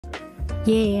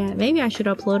Yeah, maybe I should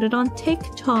upload it on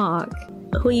TikTok.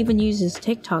 Who even uses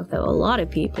TikTok though? A lot of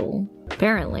people,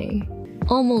 apparently.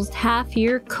 Almost half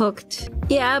year cooked.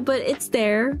 Yeah, but it's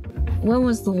there. When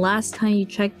was the last time you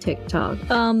checked TikTok?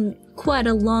 Quite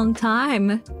a long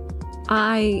time.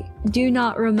 I do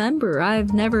not remember.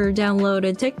 I've never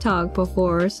downloaded TikTok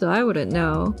before, so I wouldn't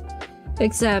know.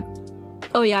 Except,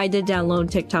 oh yeah, I did download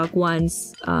TikTok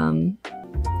once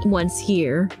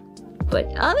here. But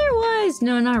otherwise,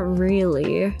 no, not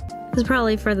really. It's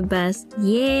probably for the best.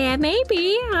 Yeah,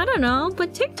 maybe. I don't know.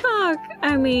 But TikTok,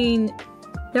 I mean,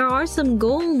 there are some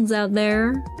golds out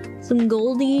there. Some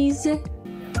goldies.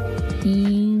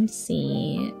 Let's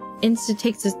see. Insta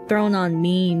takes his throne on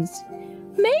memes.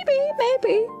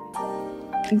 Maybe.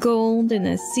 Gold in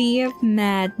a sea of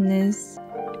madness.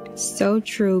 So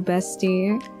true,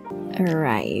 bestie.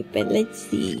 Alright, but let's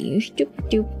see.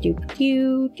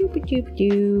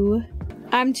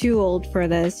 I'm too old for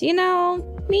this, you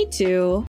know? Me too.